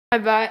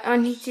Bye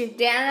on YouTube.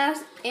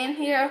 Dana's in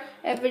here.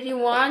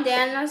 Everyone,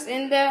 Dana's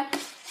in there.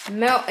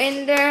 Mel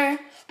in there.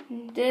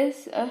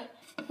 This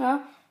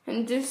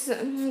and this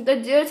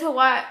the due to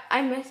why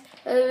I messed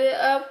it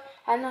up.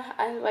 I know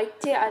I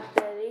liked it. I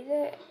deleted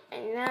it,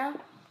 and now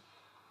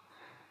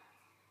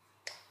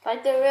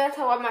like the real to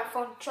why my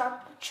phone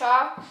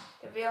chop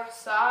the real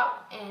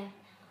stop and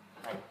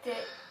like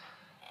it.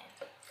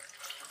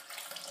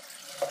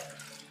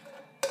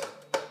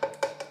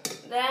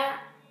 That.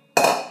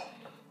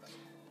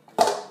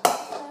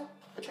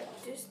 Check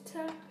this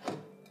time.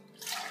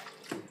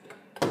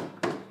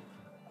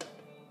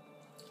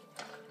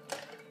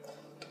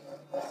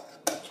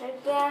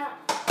 Check that.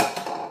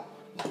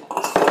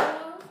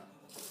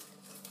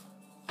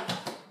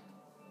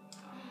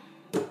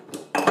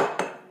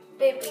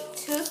 Baby,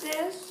 two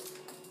this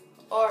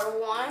or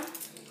one,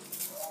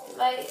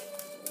 like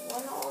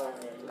one or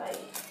like.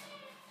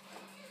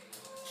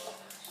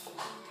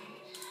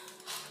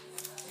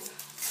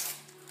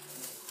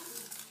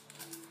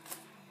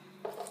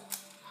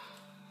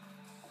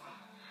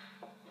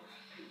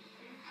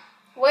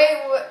 Wait,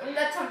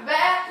 let's turn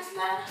back.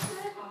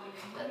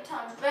 Let's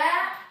turn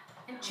back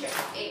and check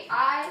eight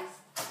eyes.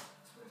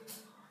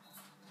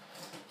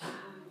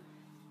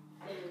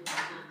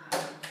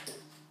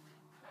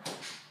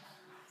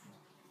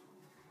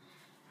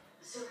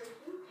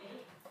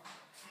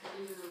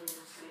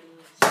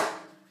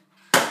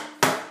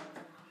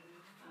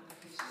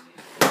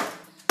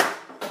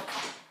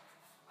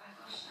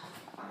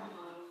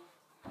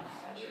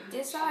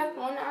 This I have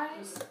one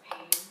eyes.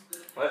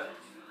 What?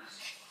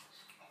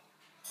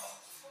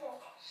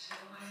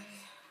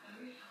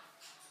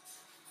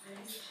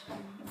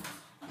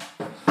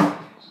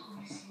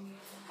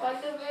 What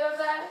the real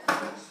guys?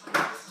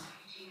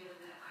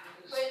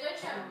 Wait,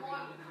 there's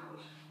one.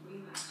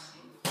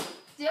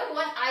 There's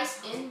one ice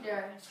in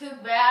there. Too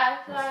bad,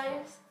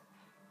 guys.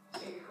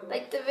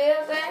 Like the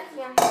real guys?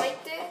 Yeah,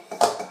 like this.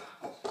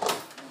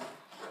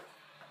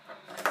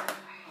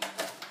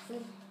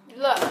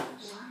 Look,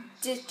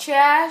 the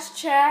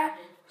trash,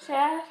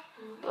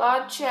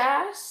 lot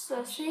trash.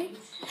 So see,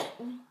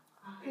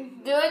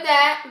 do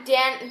that.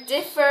 Then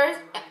this first,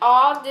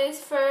 all this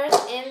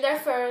first in there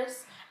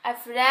first.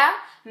 After that,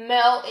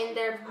 melt in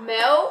there,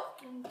 melt.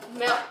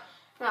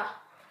 No,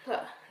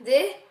 look,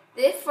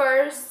 this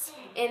first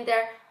in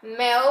there,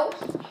 melt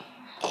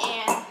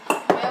and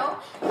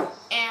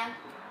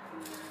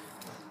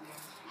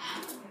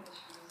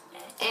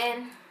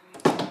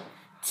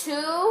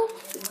two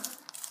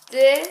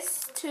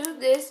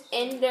this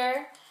in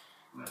there.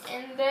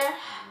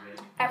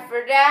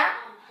 After that,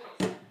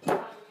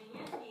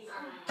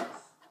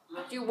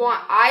 you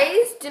want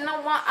ice? Do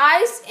not want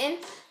ice in?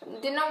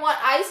 Do not want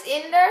ice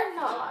in there?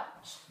 No.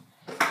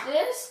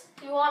 This,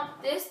 you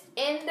want this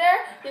in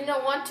there? You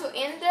don't want to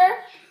in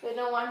there? You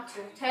don't want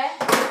to tap.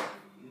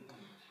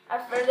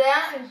 After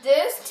that,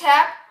 this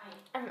tap.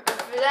 And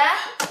after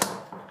that,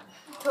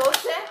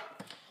 toast it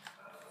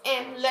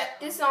and let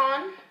this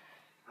on.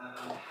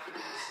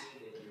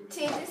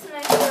 See this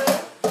nice.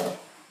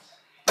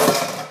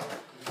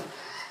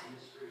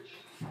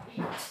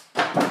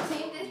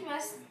 See this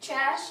mess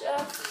trash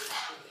up.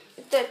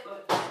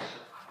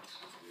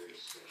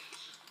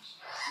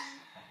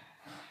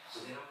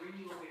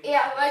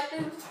 Yeah, like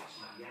this.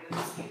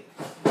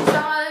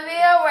 Some of the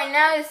video right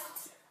now is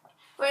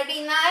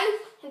ready night.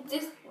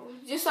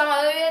 Just some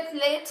of the video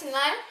late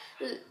tonight.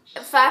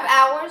 5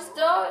 hours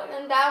though,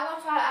 and that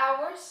one 5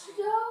 hours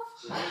though.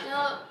 You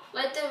know,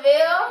 like the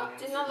video,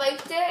 do not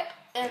like it,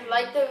 and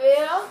like the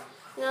video.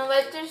 You know,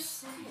 like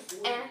this,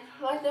 and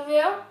like the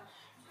video,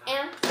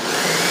 and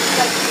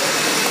like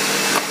this.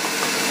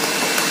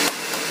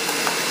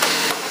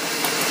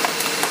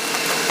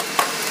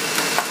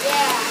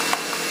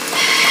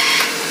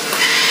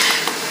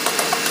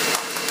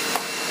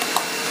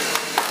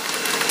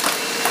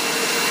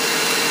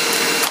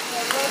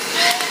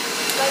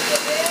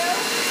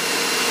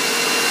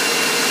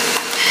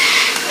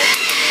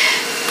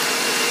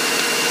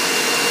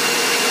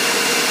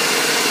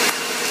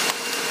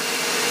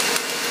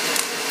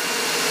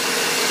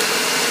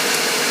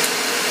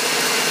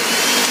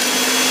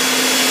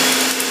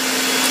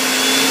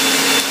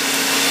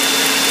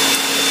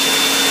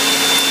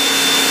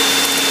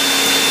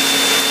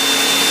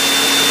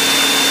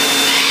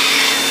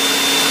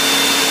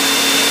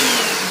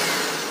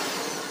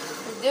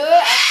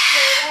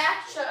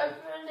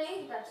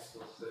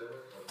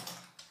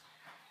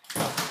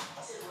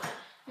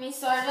 Me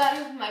start out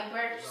with my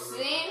bird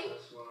scene.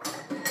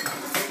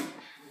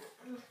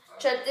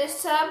 Check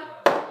this up.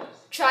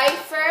 Try it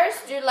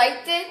first. Do you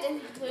liked it?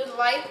 And you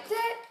liked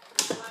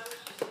it?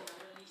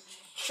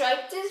 Try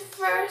this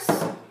first.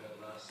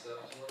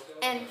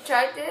 And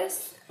try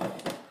this.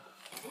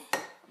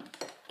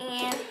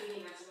 And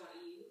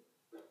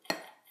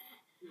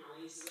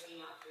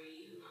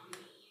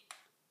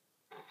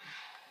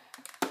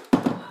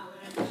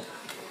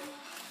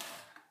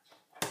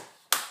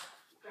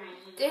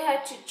they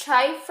had to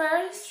try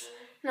first.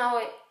 No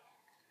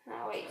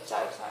wait,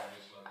 sorry.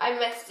 I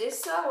messed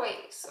this up.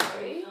 Wait,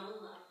 sorry.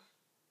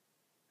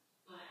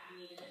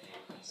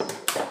 That's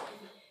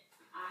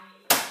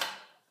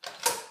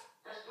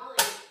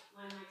probably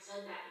why Mike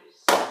said that. He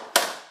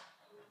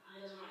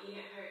probably doesn't want you to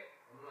get hurt.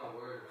 I'm not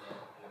worried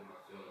about getting my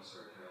feelings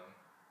hurt now.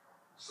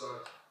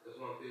 Besides, there's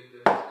one big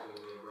difference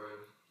between me and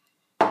Brandon.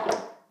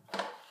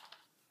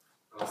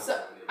 So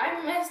I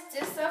messed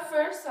this up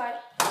first. I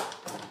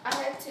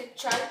had to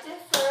try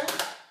this first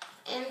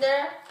in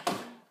there.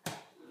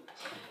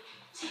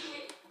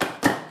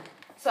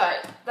 Sorry,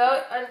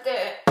 though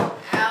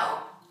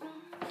out.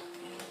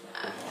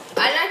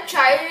 I not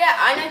tried it.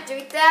 I not do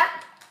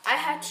that. I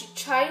had to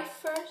try it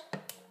first.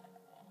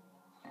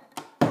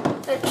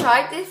 So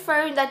try this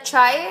first. Let's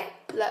try it.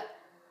 Look,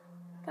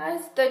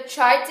 guys,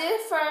 try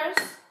this first,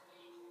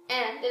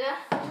 and then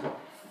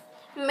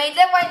I made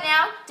it right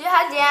now. Do you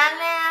have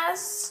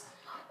Diana's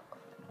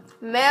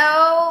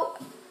milk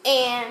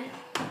and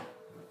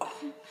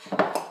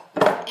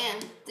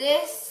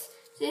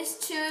this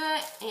too,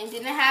 and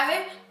didn't have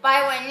it.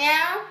 Buy right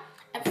now.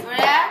 And for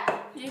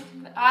that, do your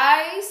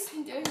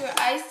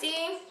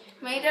icing.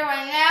 Made it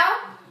right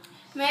now.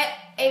 Made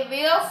a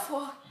video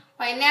for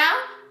right now.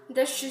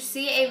 They should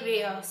see a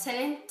video.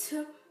 Send it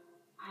to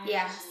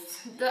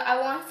I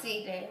want to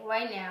see that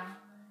right now.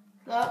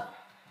 Look.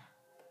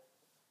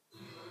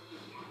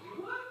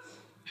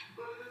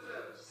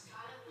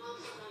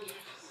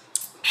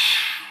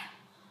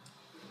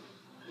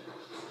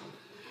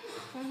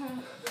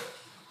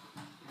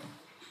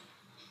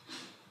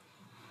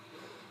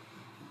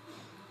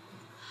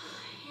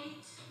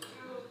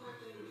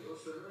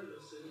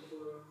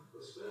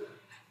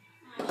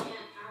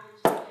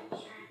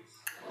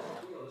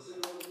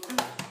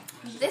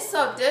 This is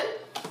so good.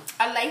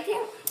 I like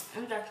it.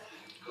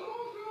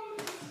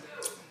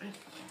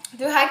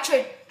 Do you like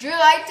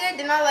it?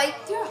 Then I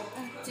like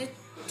it.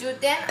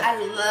 Then I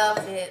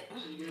love it.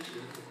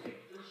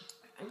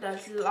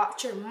 There's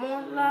lots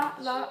more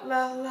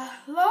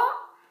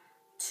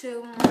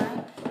to my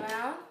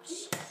mouth.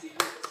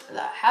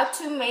 How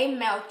to make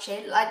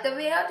milkshake. Like the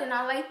video? Then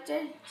I liked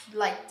it.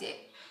 Liked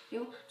it.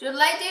 You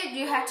liked it?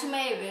 You had to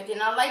make it.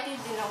 Then I liked it.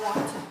 Then I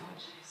want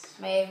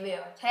to make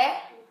it. Okay?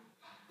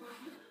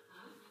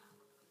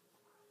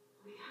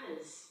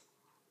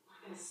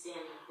 I'm gonna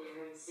stand up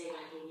there and say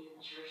I believe in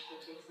the church that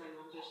thinks my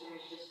mom's are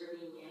sinners just for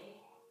being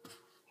gay.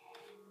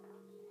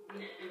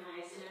 Am I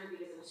a sinner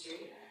because I'm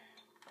straight?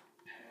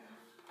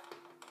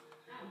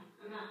 No,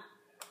 I'm not.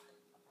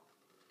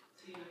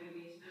 So you're not gonna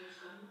be as bad as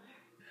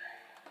godmother?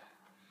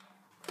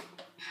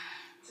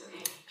 It's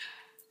okay.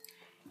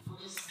 I'll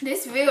just.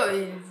 This video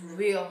is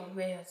real.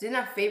 It's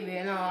not fake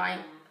video. No,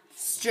 I'm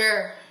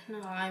sure.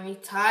 No, I'm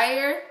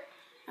tired.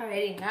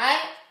 Already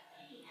night.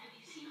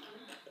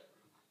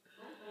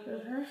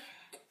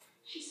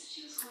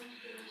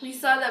 We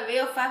saw the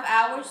video 5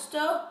 hours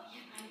still.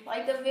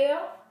 Like the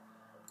video?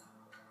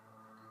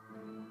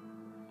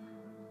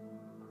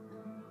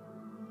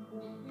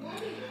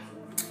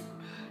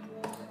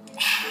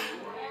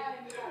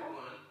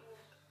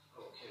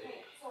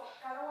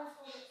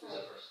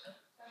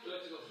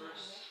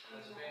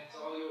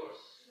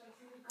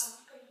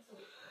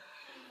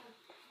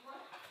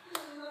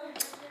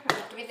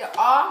 Video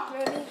all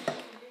ready.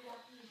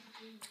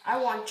 I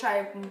want to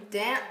try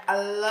that.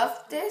 I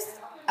love this.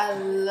 I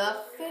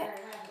love it.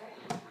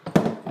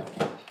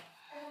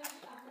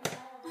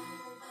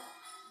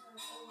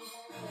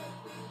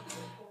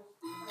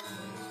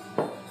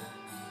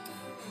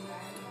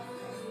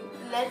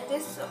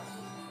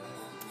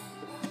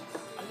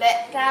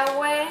 Let that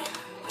way.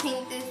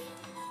 Clean this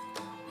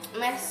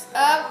mess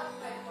up.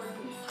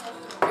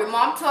 Your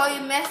mom told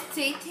you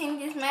to clean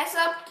this mess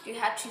up. You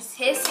have to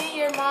listen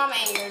your mom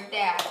and your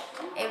dad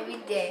every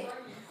day.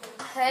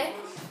 Okay?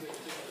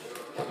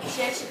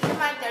 Since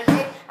my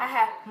Thursday, I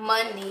have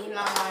money,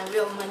 not my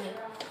real money.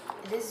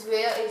 This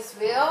real is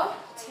real.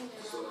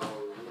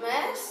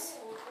 Mess.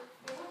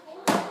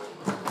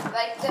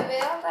 Like the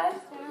real, guys?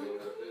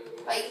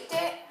 Like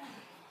it.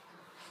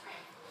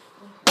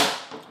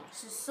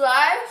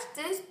 Subscribe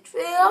this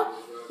video.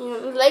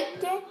 You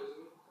like it?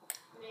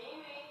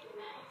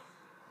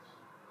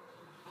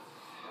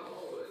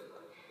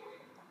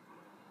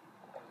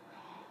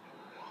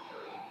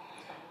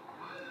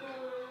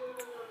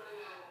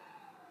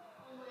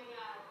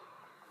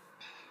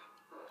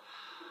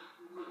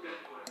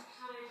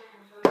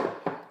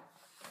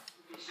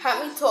 How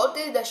me told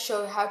it that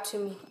show how to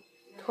me.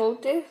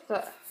 Told it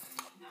that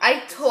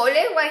I told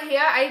it right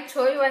here. I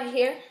told you right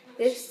here.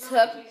 This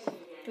tub,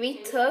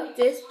 3 tubs,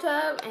 this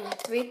tub, and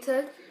 3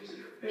 tubs.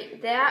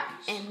 Make that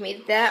and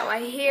make that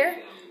right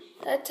here.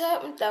 That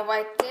tub, that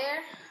right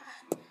there.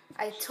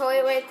 I told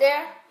it right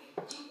there.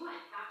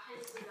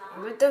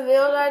 With the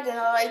real light, then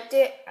I liked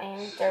it. I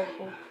am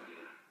thirsty.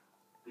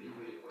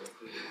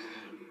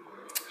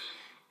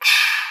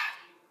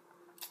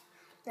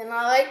 Then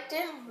I liked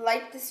it,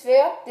 like this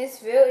video. This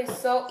video is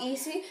so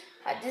easy.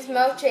 This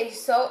milkshake is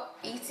so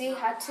easy.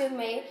 How to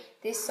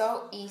make this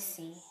so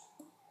easy.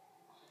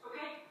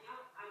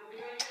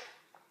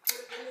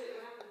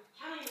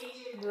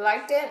 You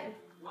liked it?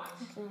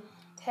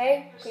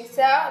 Okay, peace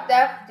out.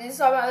 This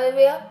is all my other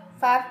video.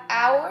 5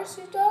 hours,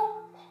 you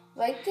know?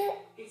 Liked it?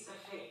 It's a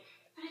fake.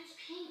 But it's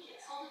pink.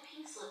 It's called a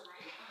pink slip,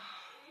 right? I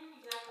didn't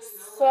exactly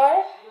know Sorry?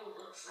 what the title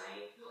looks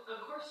like. Of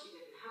course you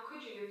didn't. How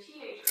could you? You're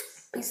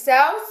teenagers. Peace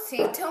out. See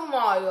you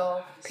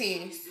tomorrow.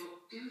 Peace. You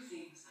don't do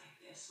things like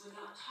this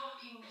without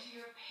talking to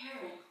your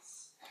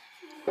parents.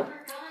 We're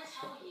gonna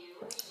tell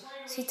you. We just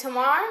wanted to See you make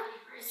tomorrow.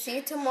 sure See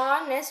you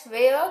tomorrow. Next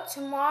video.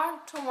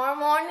 Tomorrow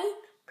morning.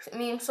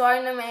 I'm sorry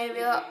I made a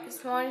video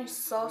this morning.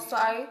 So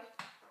sorry.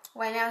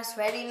 Right now it's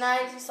ready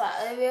night. Just like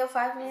other video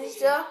 5 minutes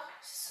ago.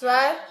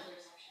 Subscribe.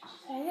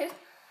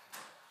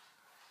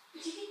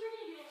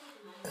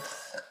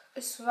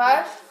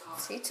 Subscribe.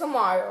 See you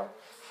tomorrow.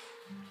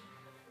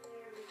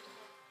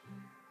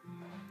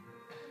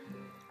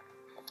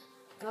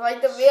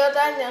 Like the video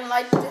then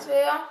like this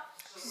video.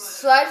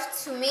 Subscribe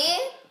to me.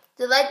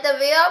 To like the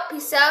video.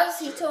 Peace out.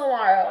 See you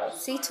tomorrow.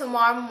 See you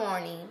tomorrow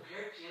morning.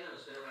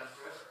 piano's been around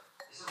forever.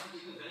 It's not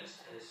like you invented it.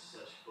 It's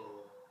such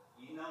bull.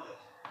 You know it.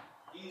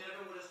 You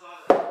never would have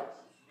thought of it.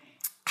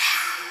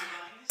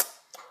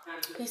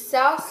 Peace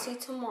out. See you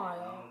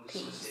tomorrow.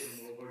 Peace.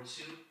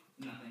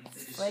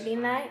 Friday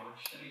night.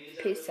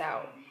 Peace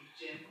out.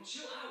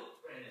 Chill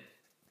out, Brandon.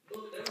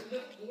 Look, there was no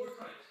war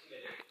crimes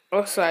committed.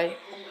 Oh, sorry.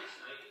 Last night,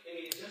 I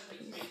made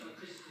adjustments based on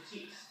Chris's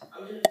critiques. I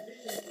was in a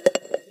position to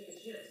take a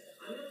chance.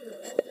 I'm not going to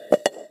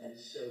apologize. And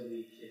so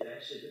weak. It's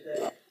actually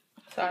pathetic.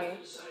 Sorry. You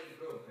decided to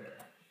grow a pair.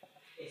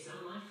 It's not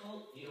my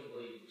fault you don't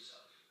believe yourself.